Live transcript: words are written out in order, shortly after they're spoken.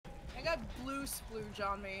splooge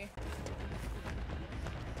on me.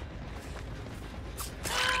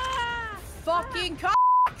 Fucking cock!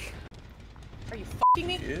 Are you fucking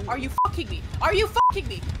me? Yeah. Are you fucking me? Are you fucking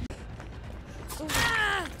me? Fucking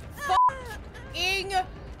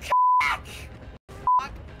cock!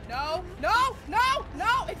 Fuck. No, no, no,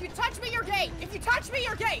 no! If you touch me, you're gay! If you touch me,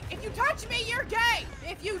 you're gay! If you touch me, you're gay!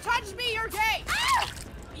 If you touch me, you're gay! Ah!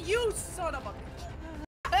 You son of a bitch!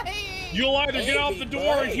 Hey. You'll either get out the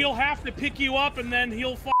door and he'll have to pick you up and then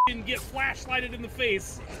he'll fucking get flashlighted in the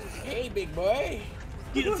face. Hey, big boy.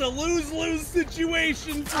 It's a lose-lose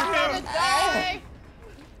situation for I'm him. gonna die!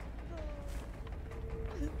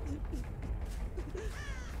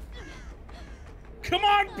 Come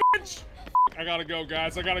on, bitch! I gotta go,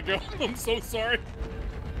 guys. I gotta go. I'm so sorry.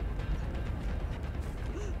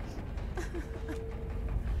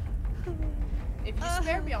 If you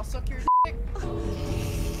spare me, I'll suck your dick.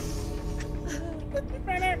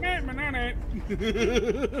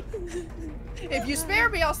 If you spare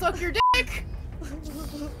me, I'll suck your dick.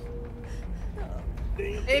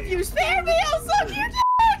 If you spare me, I'll suck your dick.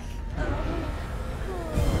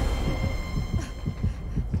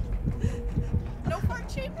 No fart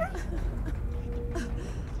chamber.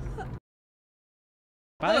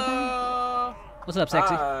 Hello. What's up,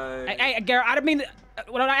 sexy? Hi. Hey, Garrett, I didn't mean to,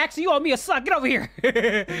 when I asked you owe me a suck, get over here.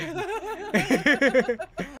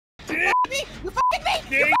 You fucking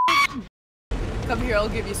me! Come here, I'll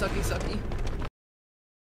give you sucky sucky.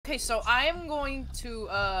 Okay, so I am going to,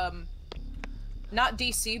 not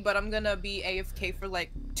DC, but I'm gonna be AFK for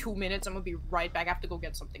like 2 minutes. I'm gonna be right back. I have to go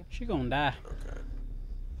get something. She gonna die. Okay.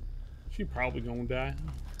 She probably gonna die.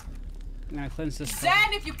 I'm gonna cleanse this. Zen,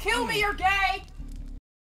 if you kill me, you're gay!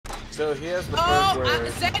 So he has the part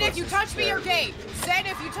where Zen, if you touch me, you're gay! Zen,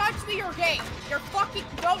 if you touch me, you're gay! You're fucking-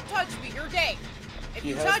 don't touch me, you're gay! If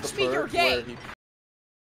you touch me, you're gay!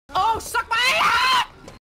 Oh, suck my ass!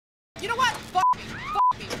 You know what? Fuck me.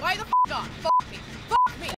 Fuck me. Why the fuck not? Fuck me.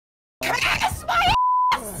 Fuck me. Kiss my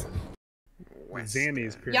ass!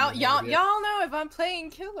 Zammy's pretty. Y'all know if I'm playing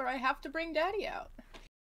killer, I have to bring daddy out.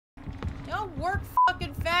 Y'all work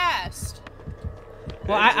fucking fast.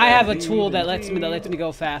 Well, I have a tool that lets me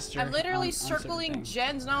go faster. I'm literally on circling certain things.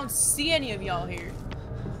 gens and I don't see any of y'all here.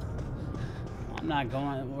 I'm not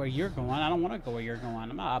going where you're going. I don't want to go where you're going.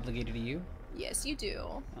 I'm not obligated to you. Yes, you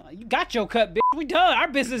do. You got your cut, bitch. We done. Our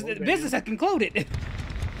business has concluded.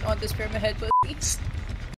 I want this pyramid head, please.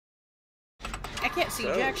 I can't see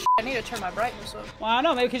jack shit. I need to turn my brightness up. Well, I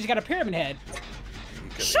know, maybe because you got a pyramid head.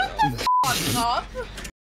 Shut the fuck up!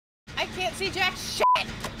 I can't see jack shit!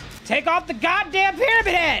 Take off the goddamn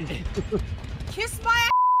pyramid head! Kiss my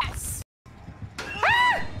ass!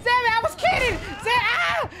 Ah! Zammy, I was kidding!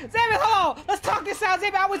 Zammy, hold on! Let's talk this out,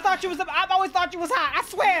 Zammy. I always thought you was hot. I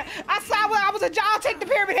swear I was a I'll take the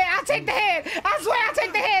pyramid head. I'll take the head. I swear I'll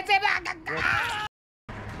take the head, Zammy.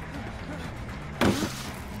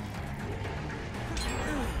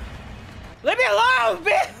 Leave me alone,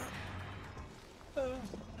 bitch!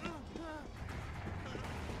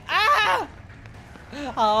 Ah!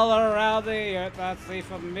 All around the earth, I see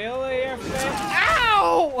familiar faces.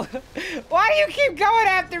 Ow! Why do you keep going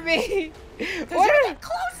after me? What are the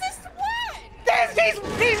closest one?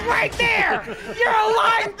 He's right there! You're a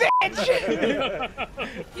lying bitch!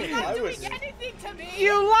 He's not doing anything to me!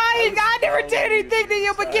 You lying! I never did anything to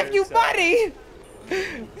you but give you money!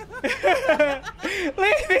 Leave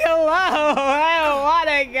me alone! I don't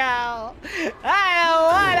wanna go! I don't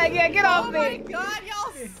wanna get off me! Oh my god,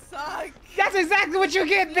 y'all suck! That's exactly what you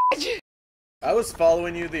get, bitch! I was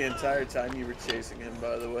following you the entire time you were chasing him,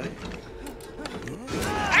 by the way.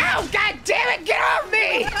 Ow! God damn it! Get off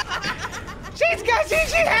me! She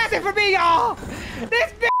has it for me, y'all!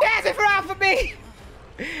 This bitch has it for me!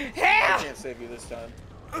 Hell! I can't save you this time.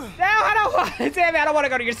 No, I don't want it, Zammy. I don't want to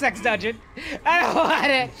go to your sex dungeon. I don't want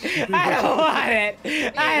it. I don't want it.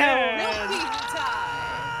 I don't want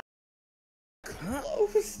it.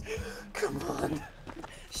 Close. Come on.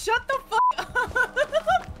 Shut the fuck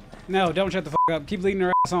up! No, don't shut the fuck up. Keep leading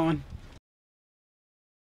her ass on.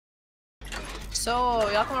 So,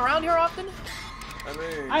 y'all come around here often?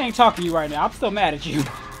 I ain't talking to you right now. I'm still mad at you.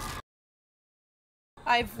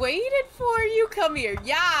 I've waited for you. Come here.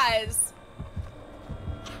 Yes!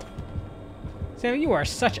 Sammy, you are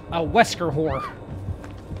such a Wesker whore.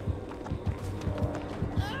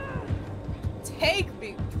 Take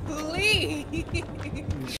me, please!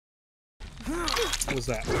 What was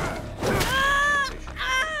that?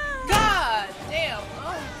 God damn!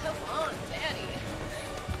 Oh, come on, Daddy!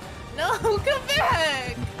 No, come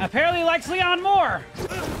back! Apparently he likes Leon more.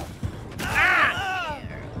 Ah!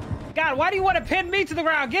 God, why do you want to pin me to the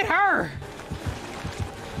ground? Get her!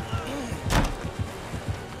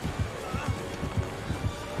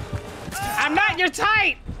 I'm not your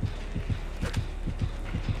type!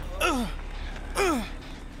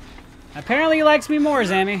 Apparently he likes me more,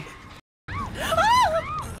 Zammy.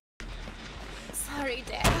 Sorry,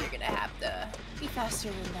 Dad. You're gonna have to be faster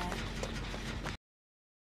than that.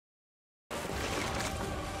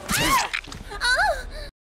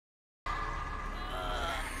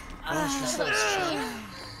 Oh, she's like